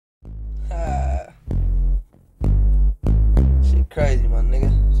crazy, my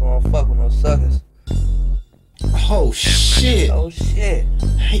nigga. So I don't fuck with no suckers. Oh shit. Oh shit.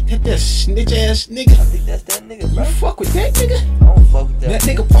 Ain't that snitch ass nigga? I think that's that nigga, bro. You fuck with that nigga? I don't fuck with that. That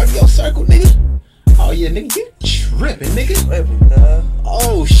nigga part of your circle, nigga? Oh yeah, nigga, you tripping, nigga. Tripping, cuz.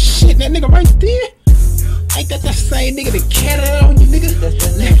 Oh shit, that nigga right there? Ain't that same nigga that catted on you, nigga? That's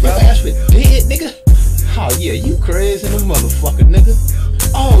that Left nigga, your bro. ass with dead, nigga? Oh yeah, you crazy in the motherfucker, nigga.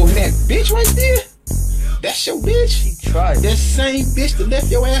 Oh, and that bitch right there? That's your bitch? She tried. That same bitch that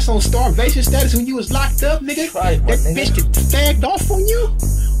left your ass on starvation status when you was locked up, nigga? Tried, that nigga. bitch get fagged off on you?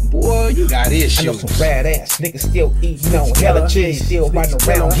 Boy, you got issues. I know some badass niggas still eating on hella cheese, still riding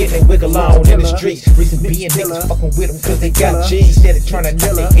around, getting wiggle on in the streets. Reason being niggas fucking with them cause they got cheese, instead of trying to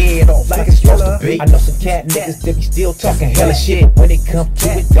knock their head off like it's supposed to be. I know some cat niggas that be still talking hella shit. When it come to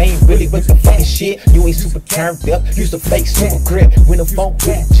it, they ain't really with the fucking shit. You ain't super turned up, use the fake super grip. When the phone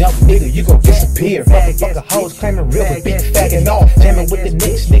really jump, nigga, you gon' disappear. Motherfucker hoes claiming real but bitch fagging off, jamming with the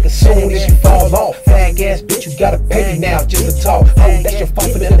next nigga soon as you fall off. Fag ass bitch, you gotta pay me now just to talk. Oh, that's your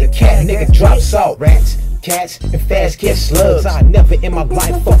fault for the cat nigga. Drop salt, rats, cats, and fast catch slugs. I never in my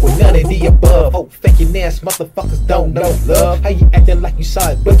life fuck with none of the above. Oh, faking ass motherfuckers don't know love. How you acting like you saw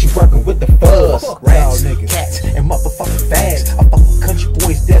it, but you working with the fuzz? Rats, cats, and motherfucking fags. I fuck with country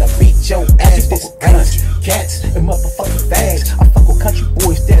boys that'll beat your ass. I fuck with rats, cats, and motherfucking fags. I fuck with country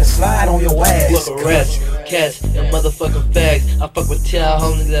boys that'll slide on your ass. Fuck with rats, cats, and motherfucking fags. I fuck with town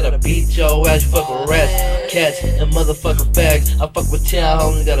homies that'll beat your ass. You fuck with rats, cats, and motherfucking fags. I fuck with town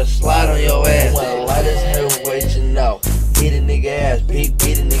homies that'll slide on your ass. Well, light as heavyweight, you know. Beat a nigga ass, beat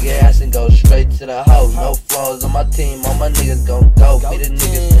a nigga ass and go straight to the hoe. No flaws on my team, all my niggas gon' go. Beat a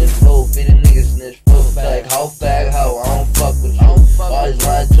nigga snitch fool, beat a nigga snitch fool. Fag hoe, I don't fuck with you. Always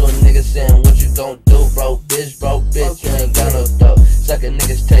lying to a nigga saying what you gon' do, bro bitch, you ain't got no dough. Suck a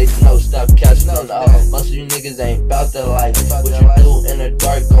nigga's taste, no, stop catching on the hoe. Most of you niggas ain't bout the life. What you do in the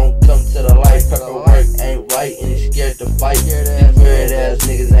dark gon' come to the light. Pepper work ain't right and you scared to fight. You weird ass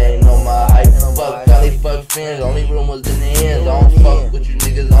niggas ain't on my hype. Fuck Valley, fuck fans, only room was in the ends. I don't fuck with you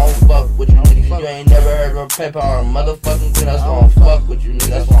niggas, I don't fuck with you niggas. You ain't never heard of a paper or a motherfucking queen. That's why I don't fuck with you niggas,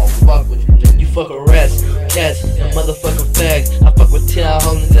 that's why I don't fuck with you niggas. You fuck with rats, cats, and motherfucking fags. I fuck with town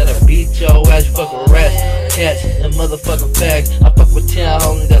homies that'll beat your ass. You fuck with rats, cats, and motherfucking fags. I fuck with town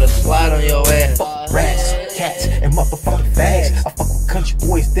homies that'll slide on your ass. Fuck with rats, cats, and motherfucking fags. I fuck with country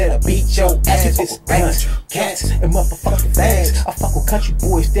boys that'll beat your ass. You fuck with rats, cats, and motherfucking fags. I fuck with country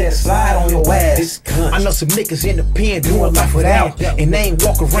boys that'll slide on your ass. I know some niggas in the pen doing life without, and they ain't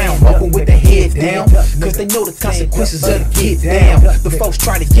walk around walking with their head down, cause they know the consequences of the get down. The folks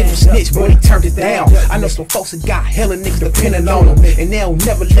try to get them snitch, but they turned it down. I know some folks that got hella niggas depending on them, and they'll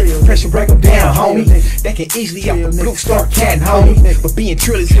never let the pressure break them down, homie. They can easily out the blue start catting, homie, but being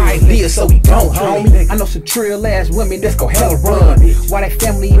trill is how it lives, so we don't, homie. I know some trill ass women that's go hella run, while their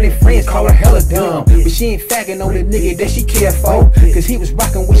family and their friends call her hella dumb, but she ain't fagging on the nigga that she care for, cause he was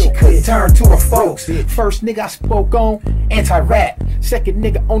rocking when she couldn't turn to her folks. First nigga I spoke on, anti-rap. Second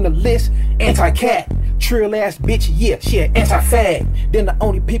nigga on the list, anti-cat. Trill ass bitch, yeah, she an anti-fag. Then the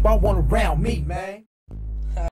only people I want around me, man.